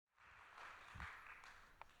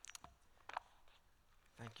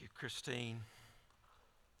Thank you, Christine.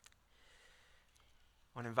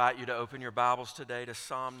 I want to invite you to open your Bibles today to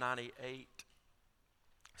Psalm 98.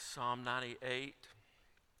 Psalm 98.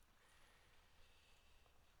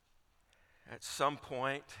 At some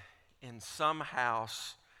point in some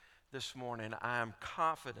house this morning, I am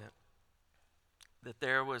confident that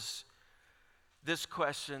there was this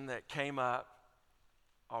question that came up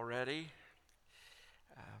already.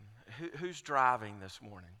 Who's driving this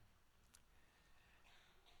morning?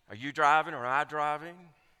 Are you driving or am I driving?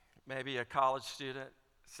 Maybe a college student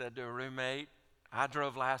said to a roommate, I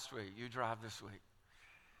drove last week, you drive this week.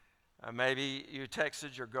 Maybe you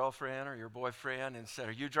texted your girlfriend or your boyfriend and said,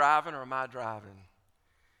 are you driving or am I driving?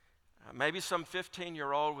 Maybe some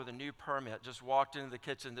 15-year-old with a new permit just walked into the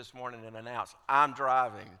kitchen this morning and announced, I'm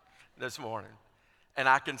driving this morning. And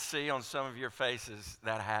I can see on some of your faces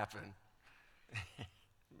that happened.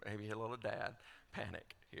 Maybe a little dad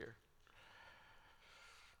panic here.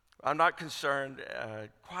 I'm not concerned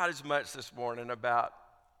quite as much this morning about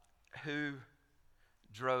who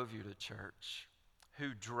drove you to church, who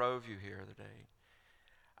drove you here today.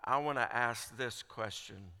 I want to ask this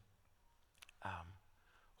question,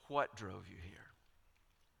 what drove you here?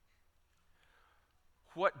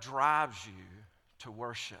 What drives you to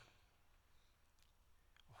worship?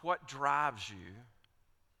 What drives you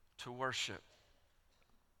to worship?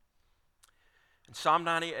 In Psalm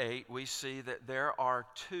 98, we see that there are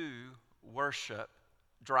two worship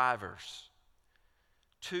drivers.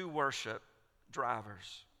 Two worship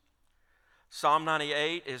drivers. Psalm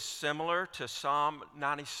 98 is similar to Psalm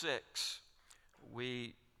 96.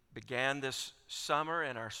 We began this summer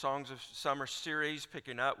in our Songs of Summer series,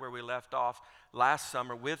 picking up where we left off last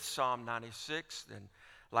summer with Psalm 96. Then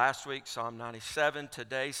last week, Psalm 97.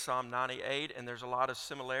 Today, Psalm 98. And there's a lot of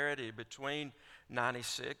similarity between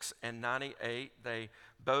 96 and 98. They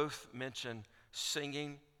both mention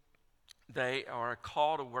singing. They are a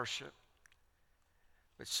call to worship.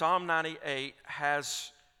 But Psalm 98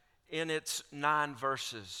 has in its 9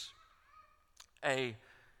 verses a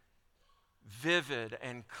vivid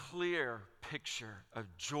and clear picture of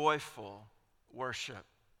joyful worship.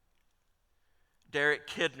 Derek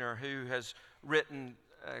Kidner, who has written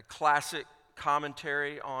a classic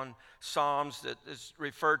commentary on Psalms that is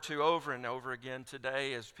referred to over and over again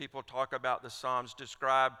today as people talk about the Psalms,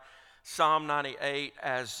 describe Psalm 98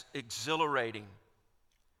 as exhilarating.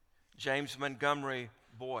 James Montgomery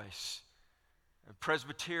Boyce, a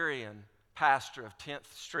Presbyterian pastor of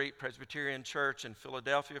 10th Street Presbyterian Church in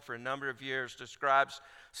Philadelphia for a number of years, describes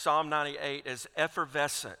Psalm 98 as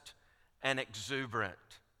effervescent and exuberant.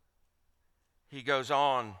 He goes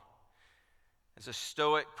on as a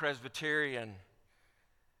stoic Presbyterian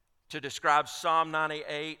to describe Psalm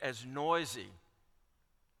 98 as noisy,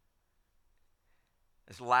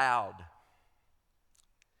 as loud.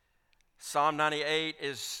 Psalm 98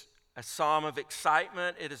 is a psalm of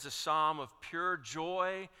excitement. It is a psalm of pure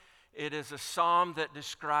joy. It is a psalm that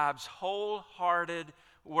describes wholehearted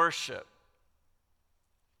worship.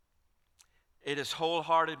 It is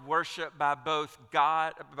wholehearted worship by both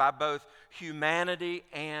God, by both humanity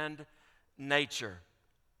and nature.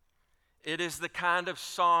 It is the kind of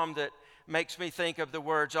psalm that makes me think of the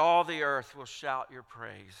words, all the earth will shout your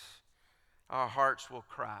praise. Our hearts will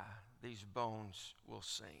cry. These bones will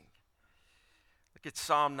sing. Look at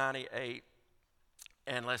Psalm 98,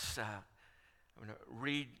 and I'm going to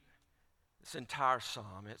read this entire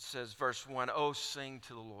psalm. It says, verse 1, oh, sing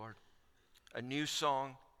to the Lord a new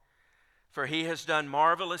song, for he has done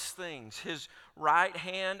marvelous things. His right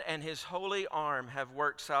hand and his holy arm have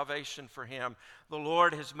worked salvation for him. The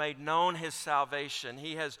Lord has made known his salvation.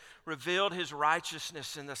 He has revealed his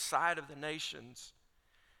righteousness in the sight of the nations.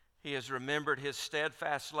 He has remembered his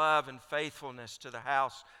steadfast love and faithfulness to the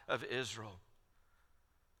house of Israel.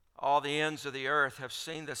 All the ends of the earth have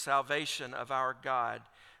seen the salvation of our God.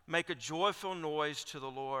 Make a joyful noise to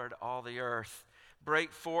the Lord, all the earth.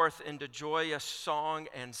 Break forth into joyous song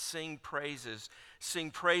and sing praises.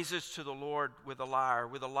 Sing praises to the Lord with a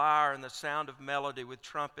lyre and the sound of melody, with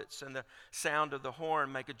trumpets and the sound of the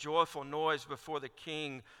horn. Make a joyful noise before the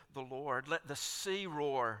King, the Lord. Let the sea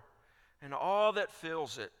roar and all that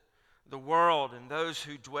fills it, the world and those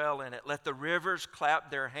who dwell in it. Let the rivers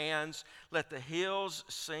clap their hands. Let the hills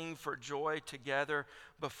sing for joy together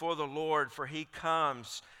before the Lord, for he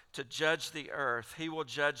comes to judge the earth. He will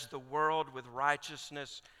judge the world with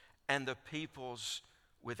righteousness and the peoples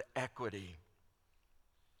with equity.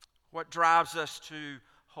 What drives us to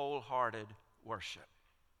wholehearted worship?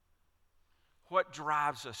 What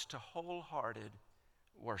drives us to wholehearted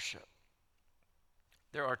worship?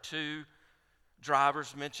 There are two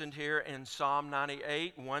drivers mentioned here in Psalm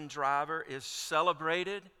 98. One driver is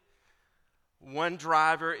celebrated, one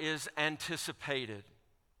driver is anticipated.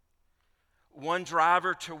 One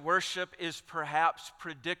driver to worship is perhaps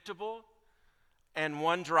predictable, and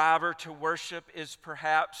one driver to worship is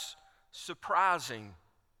perhaps surprising.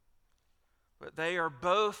 But they are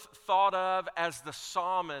both thought of as the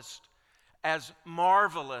psalmist as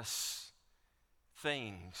marvelous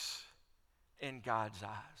things in God's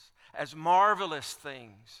eyes, as marvelous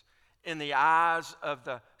things in the eyes of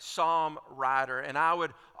the psalm writer. And I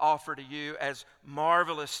would offer to you as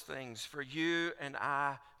marvelous things for you and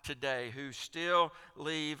I today who still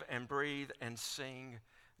live and breathe and sing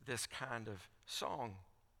this kind of song.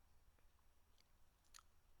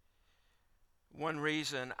 One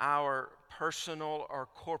reason our personal or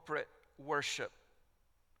corporate worship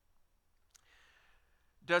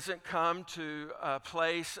doesn't come to a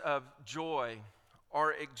place of joy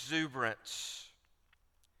or exuberance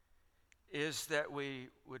is that we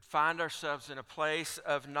would find ourselves in a place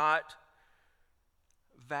of not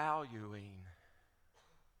valuing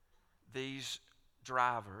these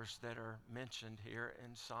drivers that are mentioned here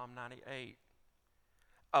in Psalm 98.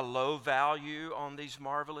 A low value on these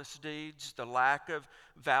marvelous deeds, the lack of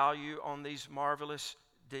value on these marvelous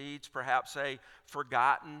deeds, perhaps a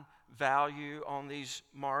forgotten value on these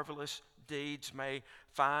marvelous deeds may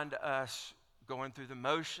find us going through the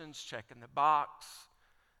motions, checking the box,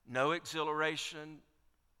 no exhilaration,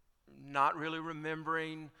 not really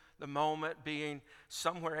remembering the moment, being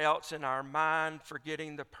somewhere else in our mind,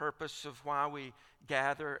 forgetting the purpose of why we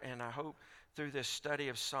gather. And I hope through this study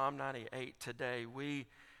of Psalm 98 today, we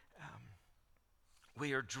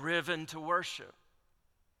are driven to worship.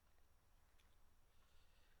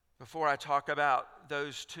 Before I talk about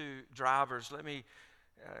those two drivers, let me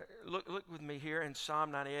look with me here in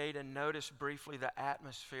Psalm 98 and notice briefly the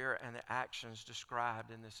atmosphere and the actions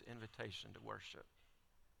described in this invitation to worship.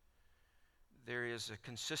 There is a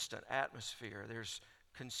consistent atmosphere. There's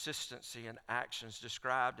consistency in actions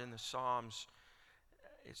described in the Psalms,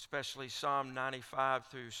 especially Psalm 95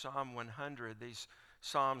 through Psalm 100, these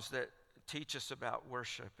Psalms that teach us about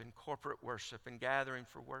worship and corporate worship and gathering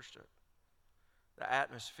for worship. The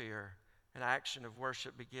atmosphere and action of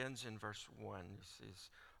worship begins in verse 1. It says,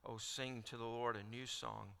 "Oh, sing to the Lord a new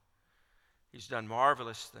song. He's done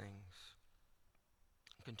marvelous things."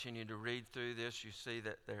 Continue to read through this, you see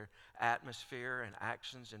that their atmosphere and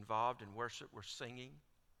actions involved in worship were singing.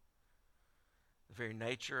 The very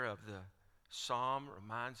nature of the psalm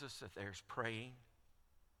reminds us that there's praying.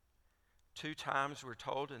 2 times we're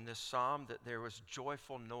told in this psalm that there was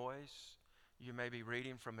joyful noise. You may be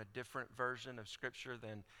reading from a different version of Scripture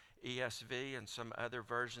than ESV, and some other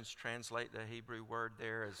versions translate the Hebrew word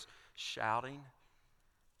there as shouting.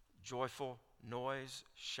 Joyful noise,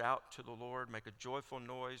 shout to the Lord, make a joyful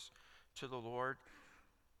noise to the Lord.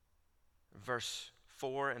 Verse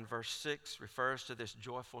 4 and verse 6 refers to this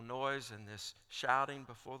joyful noise and this shouting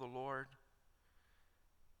before the Lord.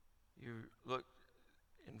 You look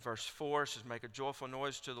in verse 4, it says, "Make a joyful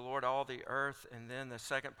noise to the Lord, all the earth." And then the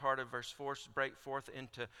second part of verse 4 says, "Break forth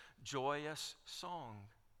into joyous song."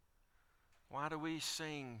 Why do we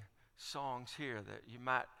sing songs here that you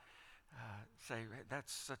might say,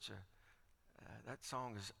 that's such a, that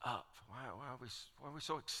song is up. Why are we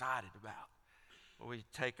so excited about? Well, we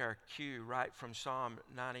take our cue right from Psalm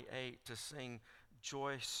 98 to sing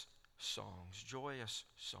joyous songs.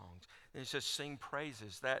 And he says sing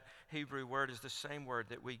praises. That Hebrew word is the same word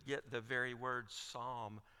that we get the very word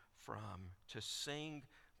psalm from, to sing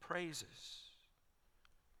praises.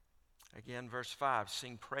 Again, verse 5,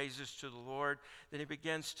 sing praises to the Lord. Then he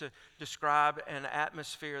begins to describe an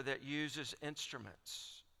atmosphere that uses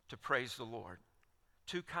instruments to praise the Lord.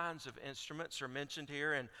 2 kinds of instruments are mentioned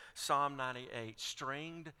here in Psalm 98,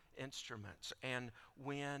 stringed instruments and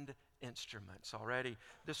wind instruments. Already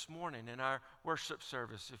this morning in our worship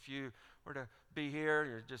service, if you were to be here,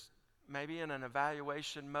 you're just maybe in an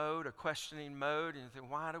evaluation mode, a questioning mode, and you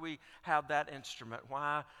think, why do we have that instrument?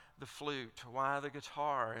 Why the flute? Why the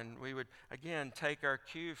guitar? And we would, again, take our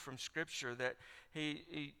cue from Scripture that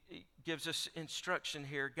he gives us instruction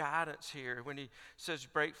here, guidance here. When he says,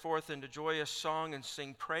 break forth into joyous song and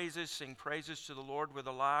sing praises to the Lord with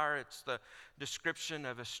a lyre. It's the description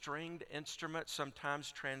of a stringed instrument,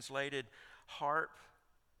 sometimes translated harp,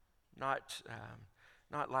 not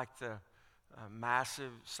like the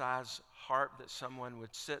massive size harp that someone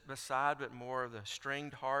would sit beside, but more of the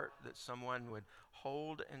stringed harp that someone would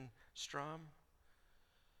hold and strum.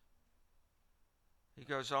 He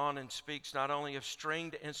goes on and speaks not only of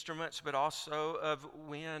stringed instruments, but also of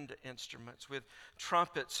wind instruments with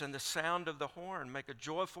trumpets and the sound of the horn. Make a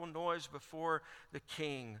joyful noise before the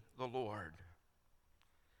King, the Lord.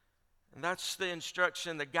 And that's the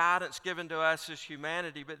instruction, the guidance given to us as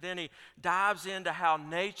humanity. But then he dives into how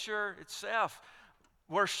nature itself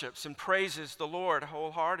worships and praises the Lord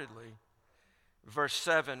wholeheartedly. Verse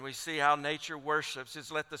 7, we see how nature worships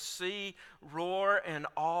is let the sea roar and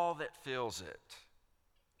all that fills it.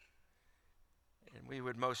 And we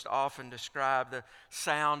would most often describe the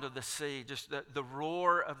sound of the sea, just the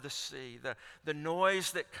roar of the sea, the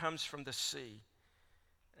noise that comes from the sea.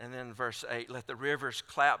 And then verse 8, let the rivers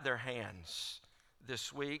clap their hands.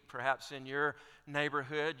 This week, perhaps in your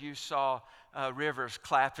neighborhood, you saw rivers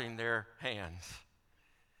clapping their hands.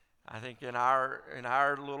 I think in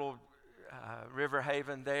our little River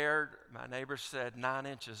Haven there, my neighbor said 9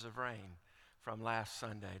 inches of rain from last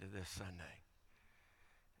Sunday to this Sunday.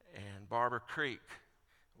 And Barber Creek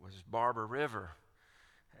was Barber River.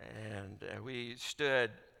 And we stood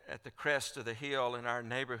at the crest of the hill in our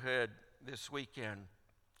neighborhood this weekend.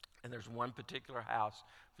 And there's one particular house,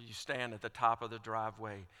 where you stand at the top of the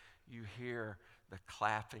driveway, you hear the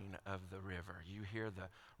clapping of the river. You hear the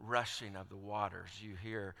rushing of the waters. You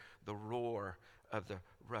hear the roar of the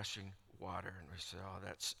rushing water. And we say, oh,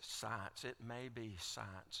 that's science. It may be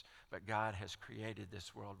science, but God has created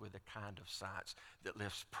this world with a kind of science that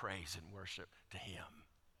lifts praise and worship to Him.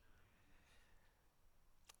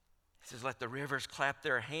 He says, let the rivers clap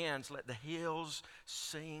their hands. Let the hills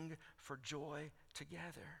sing for joy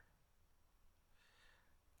together.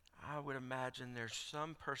 I would imagine there's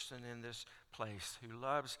some person in this place who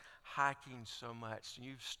loves hiking so much.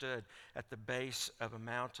 You've stood at the base of a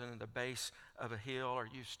mountain, the base of a hill, or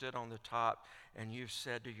you've stood on the top and you've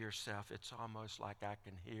said to yourself, it's almost like I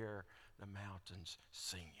can hear the mountains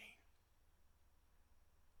singing.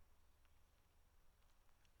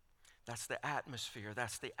 That's the atmosphere,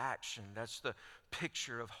 that's the action, that's the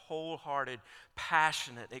picture of wholehearted,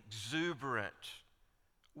 passionate, exuberant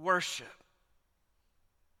worship.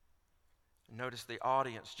 Notice the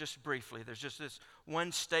audience, just briefly. There's just this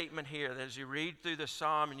one statement here that as you read through the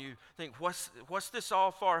psalm and you think, what's this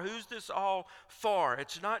all for? Who's this all for?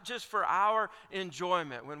 It's not just for our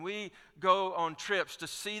enjoyment. When we go on trips to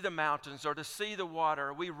see the mountains or to see the water,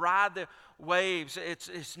 or we ride the waves,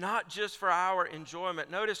 it's not just for our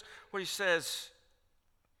enjoyment. Notice what he says,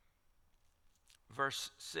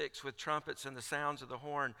 verse 6, with trumpets and the sounds of the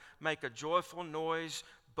horn, make a joyful noise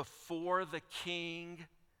before the King,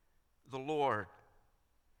 the Lord.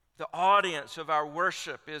 The audience of our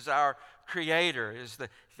worship is our Creator, is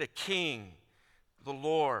the King, the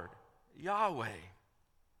Lord, Yahweh.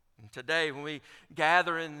 And today when we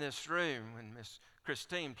gather in this room, when Miss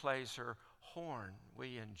Christine plays her horn,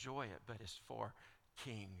 we enjoy it, but it's for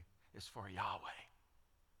King, it's for Yahweh.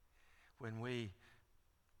 When we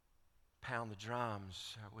pound the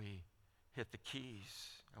drums, we hit the keys,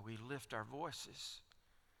 and we lift our voices,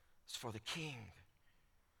 it's for the King.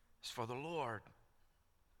 It's for the Lord.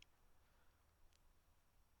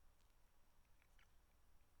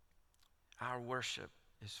 Our worship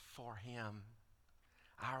is for Him.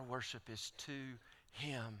 Our worship is to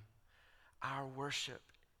Him. Our worship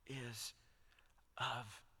is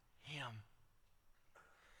of Him.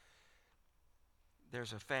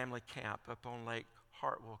 There's a family camp up on Lake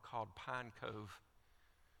Hartwell called Pine Cove.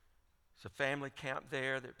 It's a family camp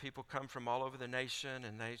there that people come from all over the nation,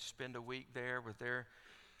 and they spend a week there with their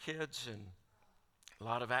kids, and a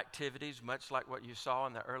lot of activities, much like what you saw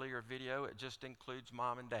in the earlier video. It just includes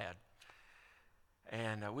mom and dad.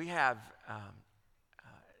 And we have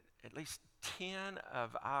at least 10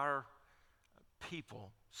 of our people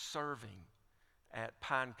serving at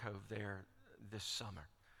Pine Cove there this summer.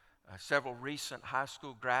 Several recent high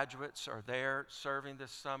school graduates are there serving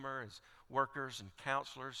this summer as workers and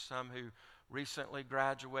counselors, some who recently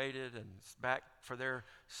graduated and back for their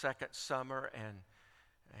second summer. And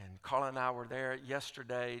Carla and I were there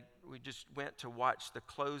yesterday. We just went to watch the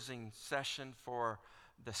closing session for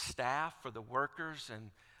the staff, for the workers,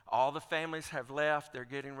 and all the families have left. They're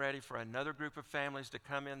getting ready for another group of families to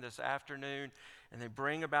come in this afternoon, and they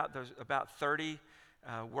bring about 30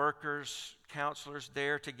 workers, counselors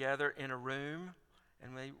there together in a room,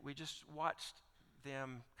 and we just watched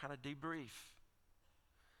them kind of debrief.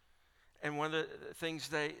 And one of the things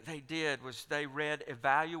they did was they read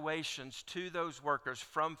evaluations to those workers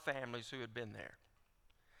from families who had been there.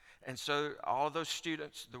 And so all of those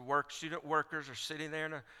students, student workers are sitting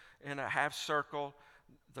there in a half circle.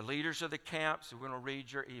 The leaders of the camps are going to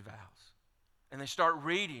read your evals. And they start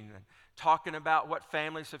reading and talking about what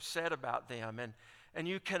families have said about them. And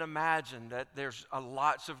you can imagine that there's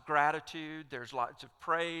lots of gratitude, there's lots of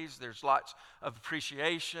praise, there's lots of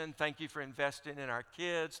appreciation. Thank you for investing in our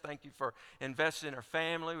kids. Thank you for investing in our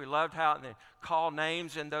family. We loved how they call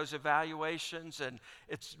names in those evaluations. And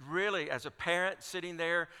it's really, as a parent sitting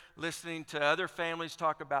there listening to other families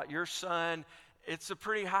talk about your son, it's a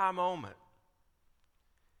pretty high moment.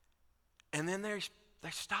 And then they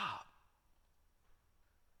stop.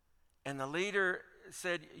 And the leader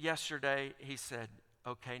said yesterday, he said,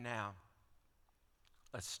 okay, now,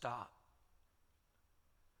 let's stop.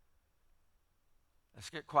 Let's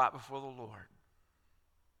get quiet before the Lord.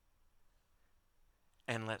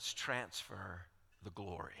 And let's transfer the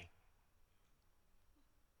glory.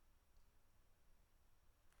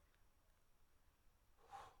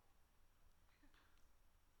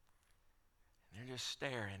 And they're just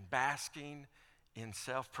staring, basking in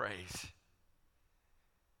self-praise.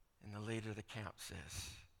 And the leader of the camp says,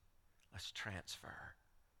 let's transfer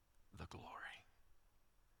the glory.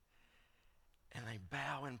 And they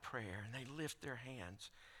bow in prayer and they lift their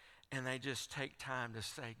hands and they just take time to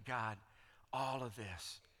say, God, all of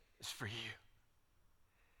this is for you.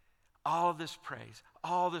 All of this praise,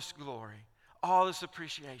 all this glory, all this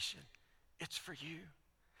appreciation, it's for you.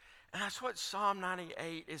 And that's what Psalm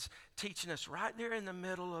 98 is teaching us right there in the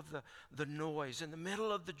middle of the noise, in the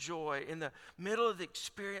middle of the joy, in the middle of the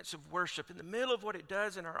experience of worship, in the middle of what it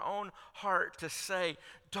does in our own heart to say,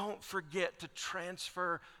 don't forget to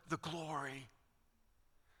transfer the glory.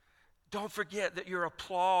 Don't forget that your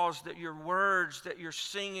applause, that your words, that your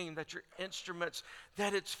singing, that your instruments,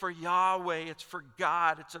 that it's for Yahweh, it's for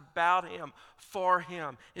God, it's about Him, for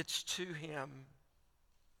Him, it's to Him.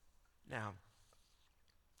 Now,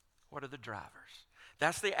 what are the drivers?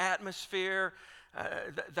 That's the atmosphere.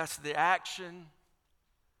 That's the action.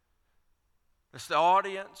 That's the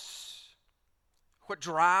audience. What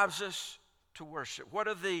drives us to worship? What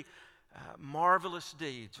are the marvelous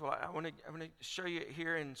deeds? Well, I want to show you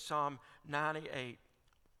here in Psalm 98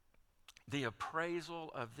 the appraisal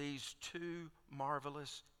of these two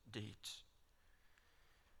marvelous deeds.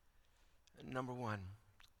 Number one,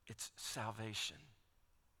 it's salvation.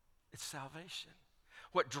 It's salvation.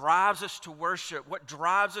 What drives us to worship, what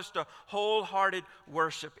drives us to wholehearted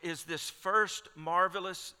worship is this first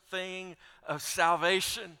marvelous thing of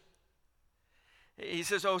salvation. He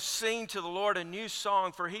says, oh, sing to the Lord a new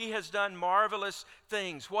song, for He has done marvelous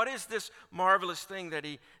things. What is this marvelous thing that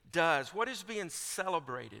He does? What is being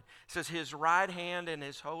celebrated? It says, His right hand and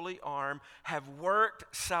His holy arm have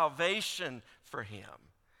worked salvation for Him.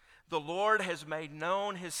 The Lord has made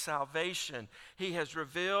known His salvation. He has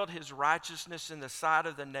revealed His righteousness in the sight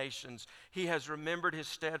of the nations. He has remembered His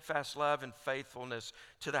steadfast love and faithfulness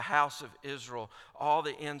to the house of Israel. All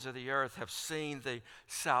the ends of the earth have seen the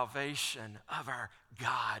salvation of our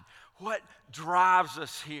God. What drives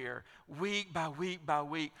us here week by week by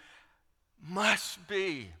week must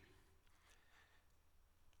be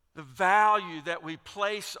the value that we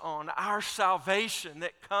place on our salvation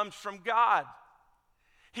that comes from God.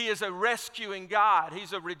 He is a rescuing God.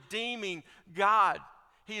 He's a redeeming God.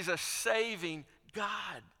 He's a saving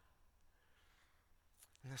God.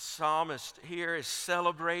 And the psalmist here is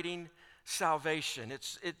celebrating salvation.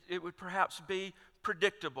 It would perhaps be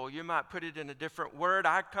predictable. You might put it in a different word.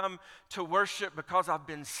 I come to worship because I've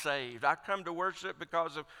been saved. I come to worship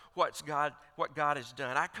because of what God has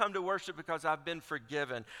done. I come to worship because I've been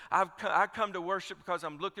forgiven. I come to worship because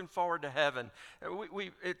I'm looking forward to heaven.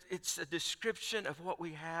 It's a description of what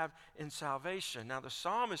we have in salvation. Now the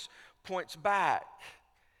psalmist points back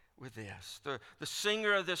with this. The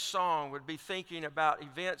singer of this song would be thinking about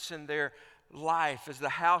events in their life as the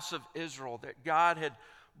house of Israel that God had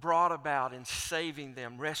brought about in saving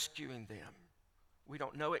them, rescuing them. We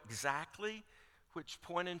don't know exactly which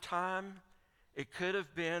point in time. It could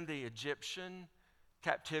have been the Egyptian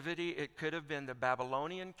captivity. It could have been the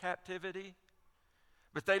Babylonian captivity.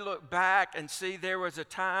 But they look back and see there was a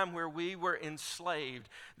time where we were enslaved.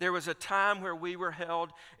 There was a time where we were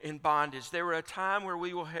held in bondage. There was a time where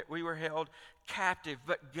we were held captive.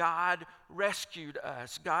 But God rescued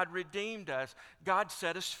us. God redeemed us. God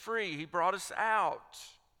set us free. He brought us out.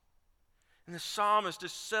 And the psalmist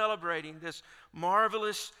is celebrating this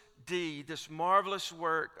marvelous deed, this marvelous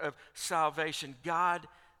work of salvation. God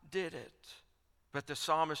did it. But the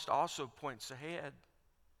psalmist also points ahead.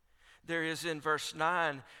 There is in verse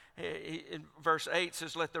 9, in verse 8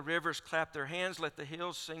 says, let the rivers clap their hands, let the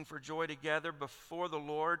hills sing for joy together before the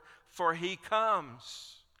Lord, for He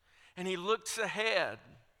comes. And he looks ahead,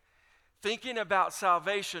 thinking about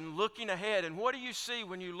salvation, looking ahead. And what do you see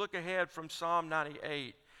when you look ahead from Psalm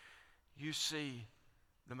 98? You see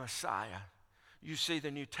the Messiah. you see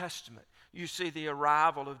the New Testament. You see the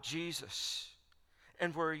arrival of Jesus.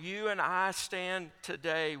 And where you and I stand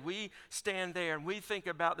today, we stand there and we think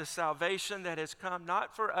about the salvation that has come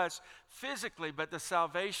not for us physically, but the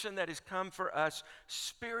salvation that has come for us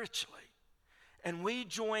spiritually. And we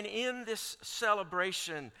join in this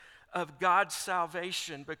celebration of God's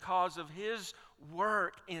salvation because of His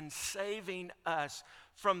work in saving us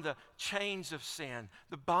from the chains of sin,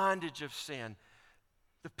 the bondage of sin,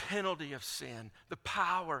 the penalty of sin, the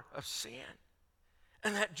power of sin.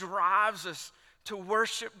 And that drives us to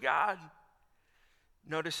worship God.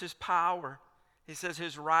 Notice His power. He says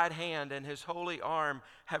His right hand and His holy arm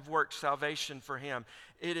have worked salvation for Him.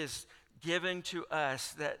 It is given to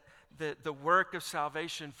us that the work of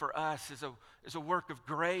salvation for us is a work of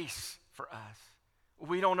grace for us.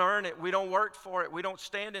 We don't earn it. We don't work for it. We don't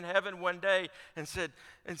stand in heaven one day and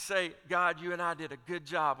say, God, you and I did a good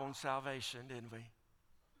job on salvation, didn't we?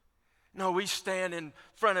 No, we stand in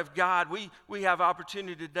front of God. We have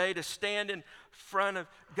opportunity today to stand in front of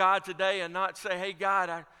God today and not say, hey,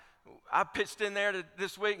 God, I pitched in there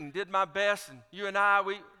this week and did my best, and you and I,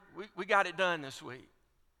 we got it done this week.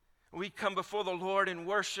 We come before the Lord in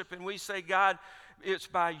worship and we say, God, it's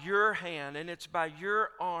by your hand and it's by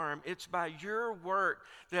your arm, it's by your work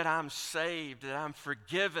that I'm saved, that I'm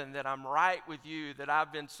forgiven, that I'm right with you, that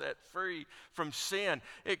I've been set free from sin.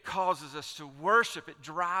 It causes us to worship. It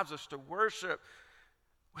drives us to worship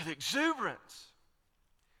with exuberance,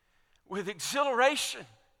 with exhilaration,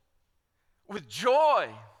 with joy,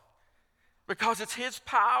 because it's His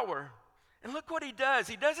power. And look what He does.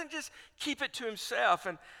 He doesn't just keep it to Himself.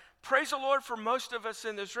 And praise the Lord for most of us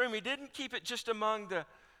in this room. He didn't keep it just among the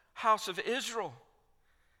house of Israel.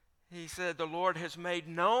 He said the Lord has made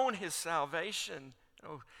known His salvation.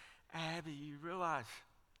 Oh, Abby, you realize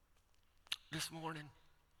this morning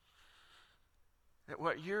that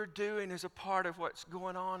what you're doing is a part of what's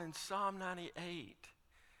going on in Psalm 98.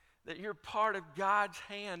 That you're part of God's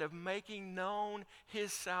hand of making known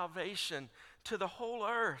His salvation to the whole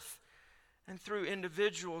earth. And through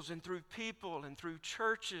individuals and through people and through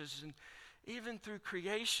churches and even through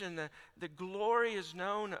creation, the glory is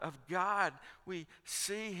known of God. We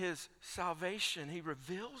see His salvation. He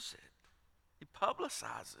reveals it. He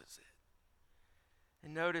publicizes it.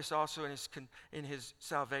 And notice also in his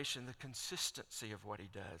salvation the consistency of what He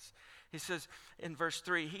does. He says in verse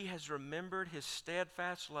 3, He has remembered His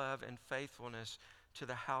steadfast love and faithfulness to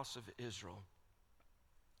the house of Israel.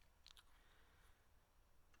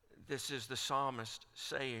 This is the psalmist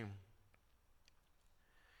saying,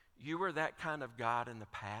 you were that kind of God in the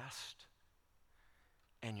past,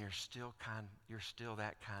 and you're still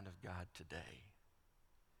that kind of God today.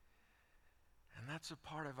 And that's a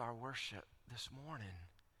part of our worship this morning.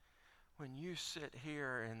 When you sit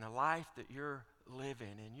here in the life that you're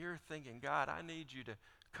living and you're thinking, God, I need you to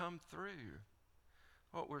come through.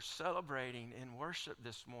 What we're celebrating in worship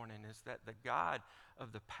this morning is that the God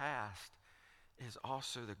of the past is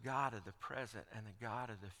also the God of the present and the God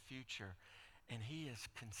of the future. And He is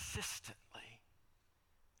consistently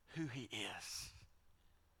who He is.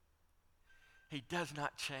 He does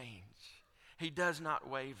not change. He does not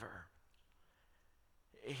waver.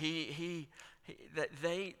 The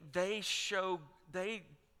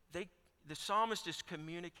psalmist is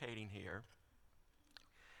communicating here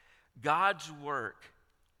God's work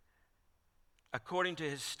according to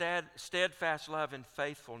His steadfast love and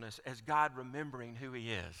faithfulness as God remembering who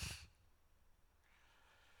He is.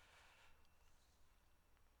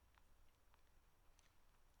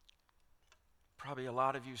 Probably a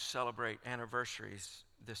lot of you celebrate anniversaries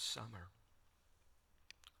this summer.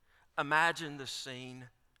 Imagine the scene,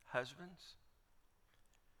 husbands.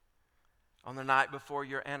 On the night before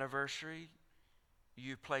your anniversary,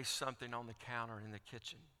 you place something on the counter in the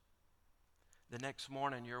kitchen. The next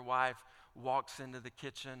morning, your wife walks into the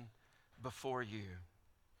kitchen before you.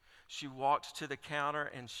 She walks to the counter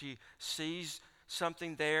and she sees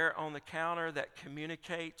something there on the counter that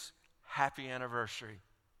communicates happy anniversary.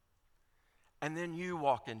 And then you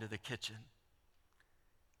walk into the kitchen.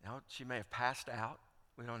 Now, she may have passed out.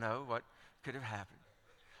 We don't know what could have happened.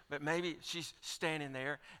 But maybe she's standing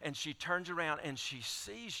there and she turns around and she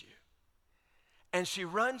sees you. And she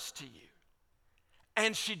runs to you.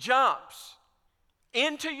 And she jumps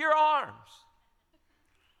into your arms.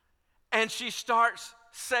 And she starts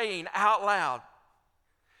saying out loud,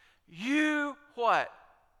 you what?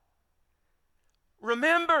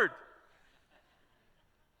 Remembered.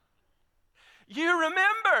 You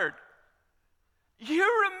remembered.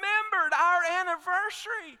 You remembered our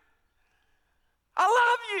anniversary. I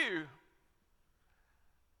love you.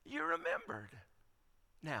 You remembered.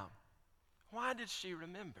 Now, why did she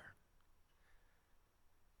remember?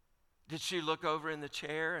 Did she look over in the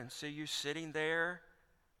chair and see you sitting there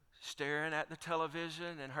staring at the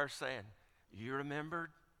television and her saying, "You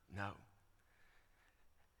remembered"? No.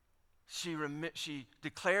 She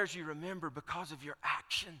declares you remember because of your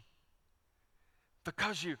action,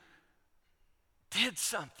 because you did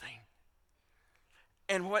something.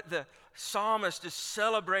 And what the psalmist is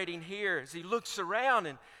celebrating here is he looks around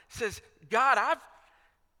and says, God,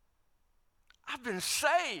 I've been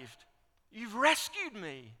saved. You've rescued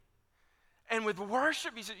me. And with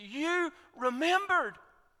worship, he said, you remembered.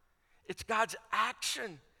 It's God's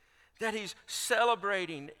action that he's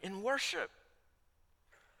celebrating in worship.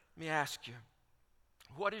 Let me ask you,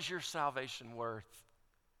 what is your salvation worth?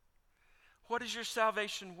 What is your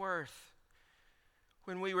salvation worth?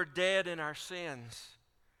 When we were dead in our sins,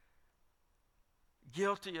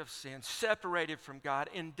 guilty of sin, separated from God,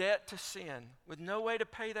 in debt to sin, with no way to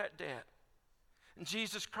pay that debt. And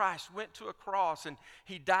Jesus Christ went to a cross and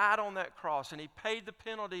he died on that cross and he paid the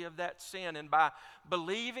penalty of that sin. And by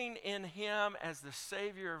believing in him as the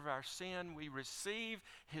Savior of our sin, we receive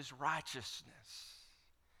his righteousness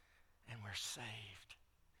and we're saved.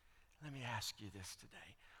 Let me ask you this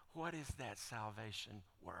today. What is that salvation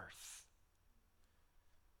worth?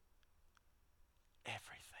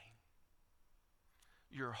 Everything.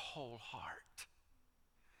 Your whole heart.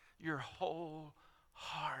 Your whole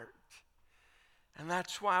heart. And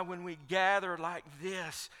that's why when we gather like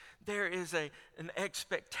this, there is an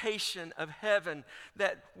expectation of heaven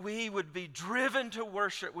that we would be driven to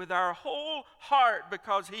worship with our whole heart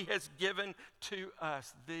because he has given to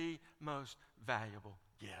us the most valuable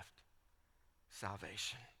gift,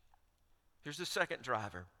 salvation. Here's the second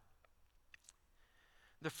driver.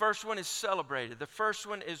 The first one is celebrated. The first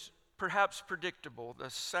one is perhaps predictable. The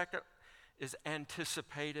second is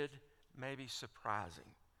anticipated, maybe surprising.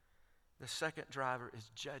 The second driver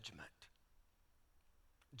is judgment.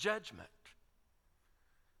 Judgment.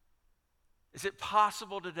 Is it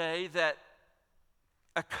possible today that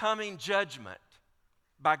a coming judgment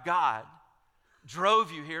by God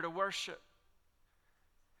drove you here to worship?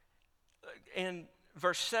 In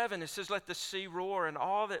verse 7, it says, let the sea roar and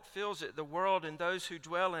all that fills it, the world and those who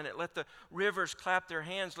dwell in it. Let the rivers clap their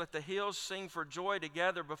hands. Let the hills sing for joy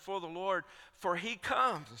together before the Lord, for he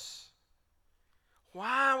comes.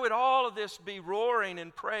 Why would all of this be roaring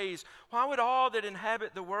in praise? Why would all that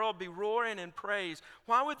inhabit the world be roaring in praise?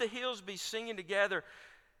 Why would the hills be singing together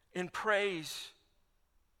in praise?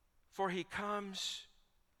 For he comes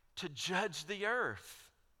to judge the earth.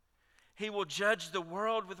 He will judge the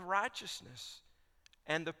world with righteousness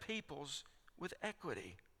and the peoples with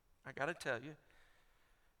equity. I got to tell you,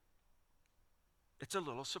 it's a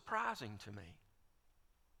little surprising to me.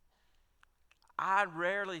 I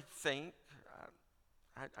rarely think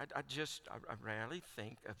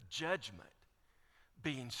of judgment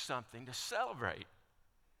being something to celebrate.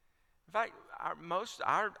 In fact,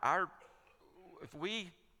 if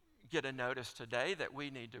we get a notice today that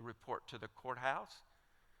we need to report to the courthouse,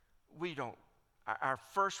 our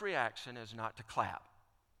first reaction is not to clap.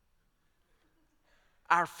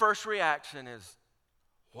 Our first reaction is,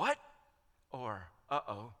 what? Or,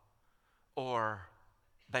 uh-oh. Or,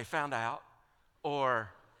 they found out.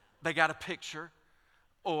 Or, they got a picture.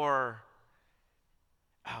 Or,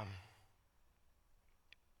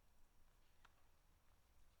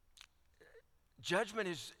 judgment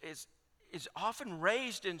is often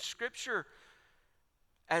raised in Scripture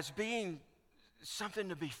as being something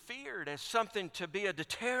to be feared, as something to be a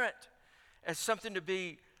deterrent, as something to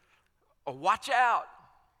be a watch out.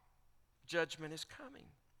 Judgment is coming.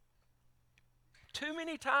 Too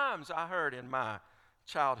many times I heard in my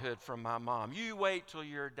childhood from my mom, you wait till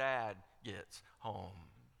your dad gets home.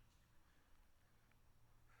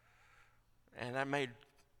 And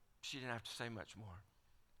she didn't have to say much more.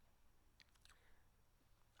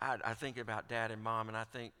 I think about dad and mom, and I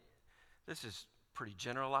think this is pretty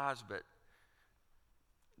generalized, but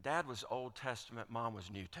dad was Old Testament, mom was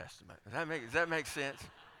New Testament. Does that make sense?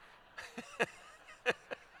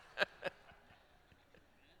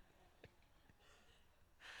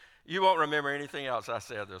 You won't remember anything else I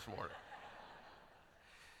said this morning.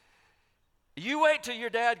 You wait till your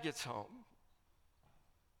dad gets home.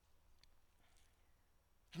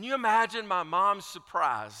 Can you imagine my mom's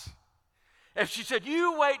surprise if she said,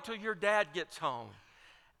 you wait till your dad gets home?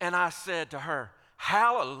 And I said to her,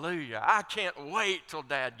 hallelujah, I can't wait till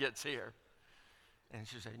dad gets here. And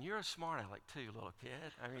she said, you're a smart aleck too, little kid.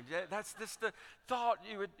 I mean, that's the thought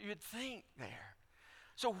you'd think there.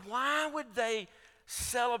 So why would they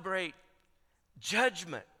celebrate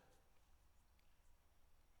judgment?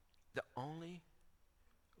 The only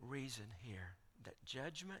reason here that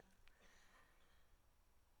judgment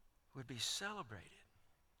would be celebrated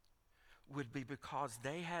would be because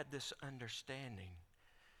they had this understanding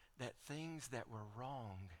that things that were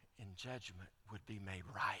wrong in judgment would be made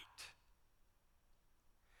right.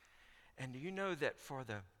 And do you know that for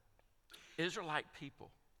the Israelite people,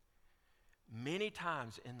 many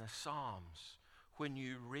times in the Psalms, when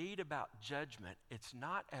you read about judgment, it's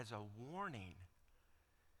not as a warning,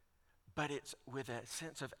 but it's with a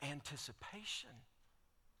sense of anticipation.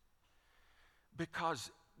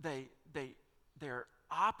 Because they're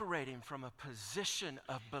operating from a position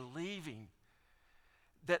of believing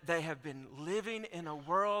that they have been living in a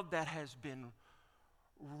world that has been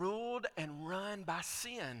ruled and run by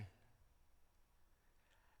sin.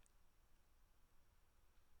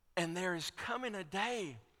 And there is coming a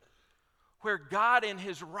day where God in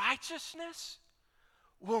his righteousness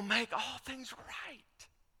will make all things right.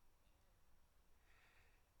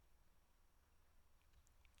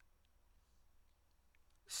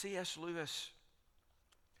 C.S. Lewis,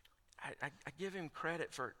 I give him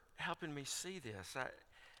credit for helping me see this.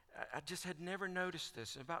 I just had never noticed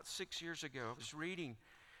this. About 6 years ago, I was reading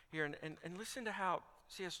here, and listen to how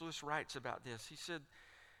C.S. Lewis writes about this. He said,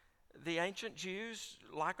 the ancient Jews,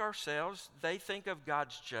 like ourselves, they think of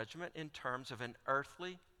God's judgment in terms of an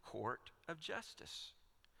earthly court of justice.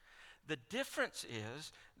 The difference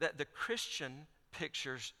is that the Christian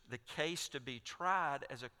pictures the case to be tried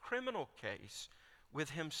as a criminal case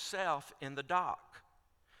with himself in the dock.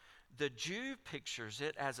 The Jew pictures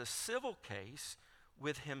it as a civil case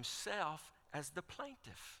with himself as the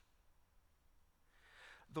plaintiff.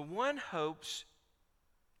 The one hopes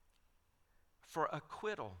for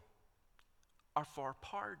acquittal or for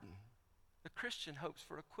pardon. The Christian hopes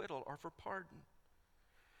for acquittal or for pardon.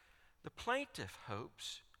 The plaintiff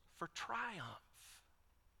hopes for triumph,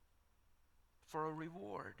 for a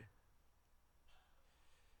reward.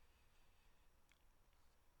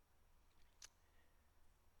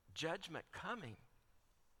 Judgment coming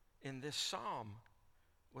in this psalm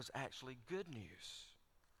was actually good news,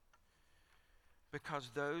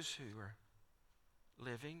 because those who are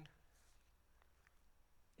living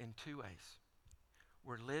in two ways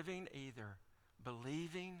were living either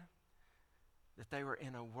believing that they were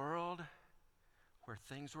in a world where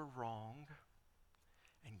things were wrong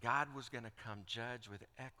and God was going to come judge with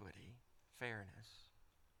equity, fairness,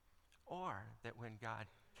 or that when God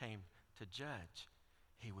came to judge,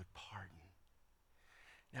 he would pardon.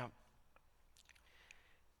 Now,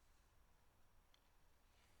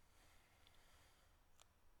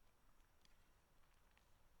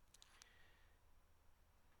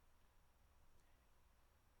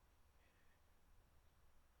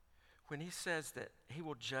 when he says that he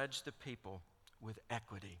will judge the people with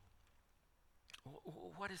equity,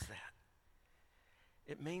 what is that?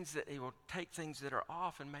 It means that he will take things that are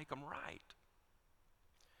off and make them right.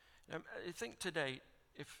 Now, I think today,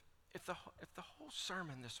 if the whole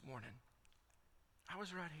sermon this morning, I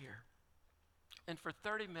was right here, and for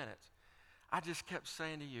 30 minutes, I just kept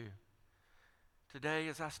saying to you, today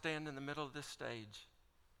as I stand in the middle of this stage,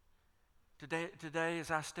 today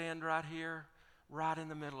as I stand right here, right in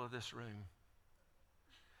the middle of this room,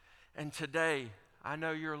 and today, I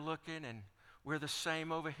know you're looking, and we're the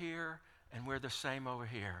same over here, and we're the same over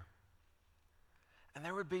here. And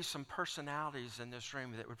there would be some personalities in this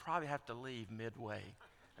room that would probably have to leave midway.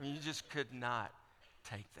 I mean, you just could not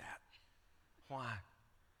take that. Why?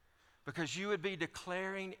 Because you would be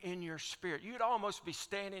declaring in your spirit. You'd almost be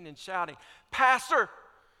standing and shouting, Pastor,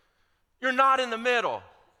 you're not in the middle.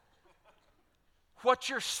 What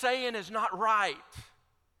you're saying is not right.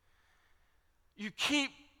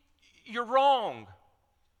 You're wrong.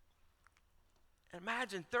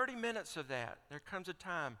 Imagine 30 minutes of that. There comes a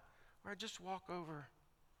time where I just walk over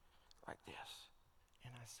like this,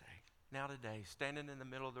 and I say, now today, standing in the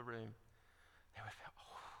middle of the room, they would feel,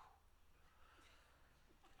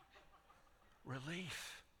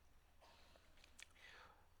 relief.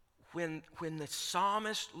 When the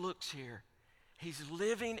psalmist looks here, he's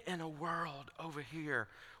living in a world over here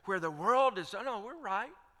where the world is, oh no, we're right.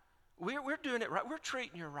 We're doing it right. We're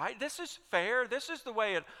treating you right. This is fair. This is the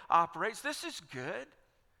way it operates. This is good.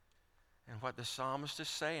 And what the psalmist is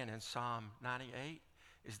saying in Psalm 98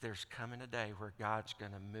 is there's coming a day where God's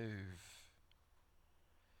going to move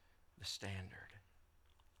the standard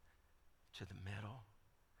to the middle.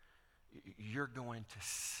 You're going to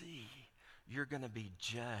see. You're going to be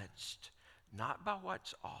judged not by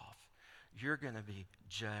what's off. You're going to be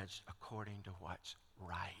judged according to what's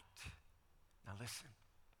right. Now listen.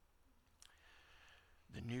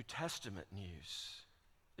 The New Testament news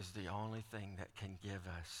is the only thing that can give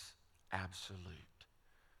us absolute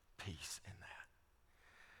peace in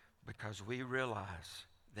that. Because we realize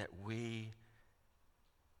that we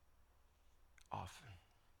often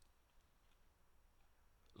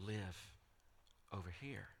live over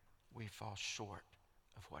here. We fall short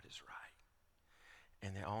of what is right.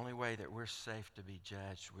 And the only way that we're safe to be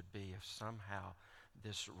judged would be if somehow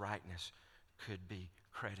this rightness could be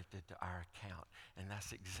credited to our account. And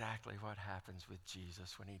that's exactly what happens with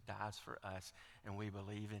Jesus when he dies for us and we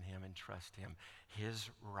believe in him and trust him. His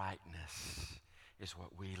rightness is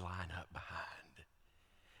what we line up behind.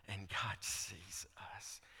 And God sees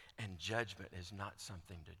us. And judgment is not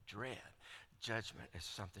something to dread. Judgment is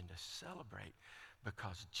something to celebrate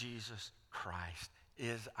because Jesus Christ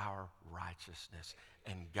is our righteousness,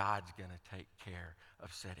 and God's going to take care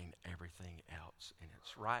of setting everything else in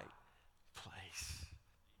its right place.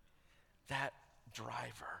 That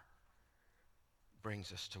driver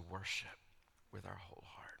brings us to worship with our whole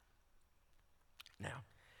heart. Now,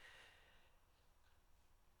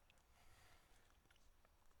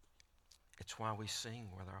 it's why we sing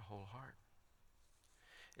with our whole heart.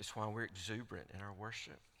 It's why we're exuberant in our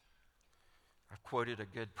worship. I quoted a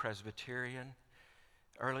good Presbyterian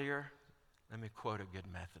earlier. Let me quote a good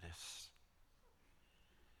Methodist.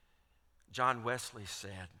 John Wesley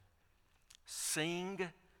said, "Sing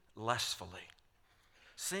lustfully,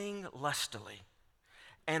 sing lustily,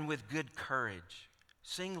 and with good courage.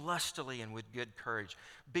 Sing lustily and with good courage.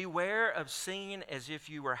 Beware of singing as if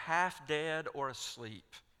you were half dead or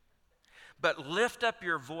asleep. But lift up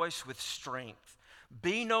your voice with strength.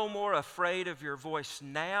 Be no more afraid of your voice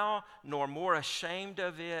now, nor more ashamed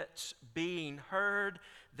of its being heard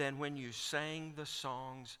than when you sang the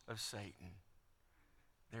songs of Satan."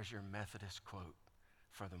 There's your Methodist quote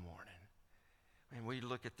for the morning. And we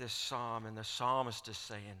look at this psalm, and the psalmist is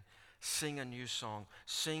saying, sing a new song.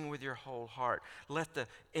 Sing with your whole heart. Let the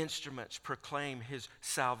instruments proclaim his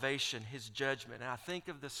salvation, his judgment. And I think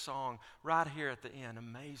of the song right here at the end,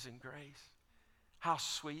 Amazing Grace. How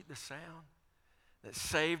sweet the sound that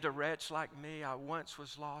saved a wretch like me. I once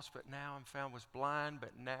was lost, but now I'm found. Was blind,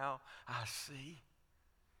 but now I see.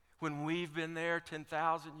 When we've been there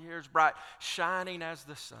 10,000 years, bright, shining as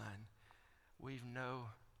the sun, we've no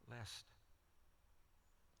less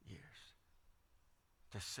years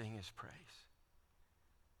to sing his praise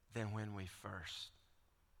than when we first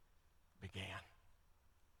began.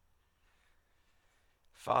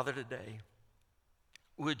 Father, today,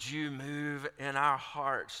 would you move in our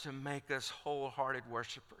hearts to make us wholehearted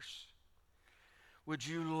worshipers? Would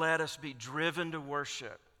you let us be driven to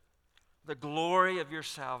worship the glory of your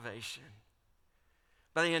salvation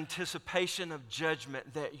by the anticipation of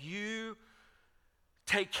judgment that you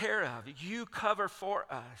take care of, you cover for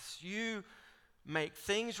us, you make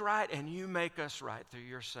things right, and you make us right through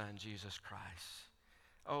your Son, Jesus Christ.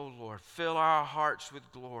 Oh Lord, fill our hearts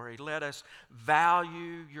with glory. Let us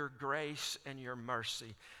value your grace and your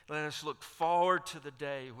mercy. Let us look forward to the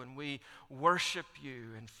day when we worship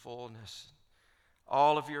you in fullness,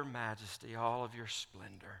 all of your majesty, all of your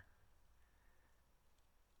splendor.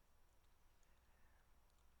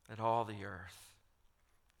 Let all the earth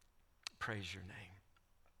praise your name.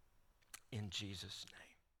 In Jesus' name.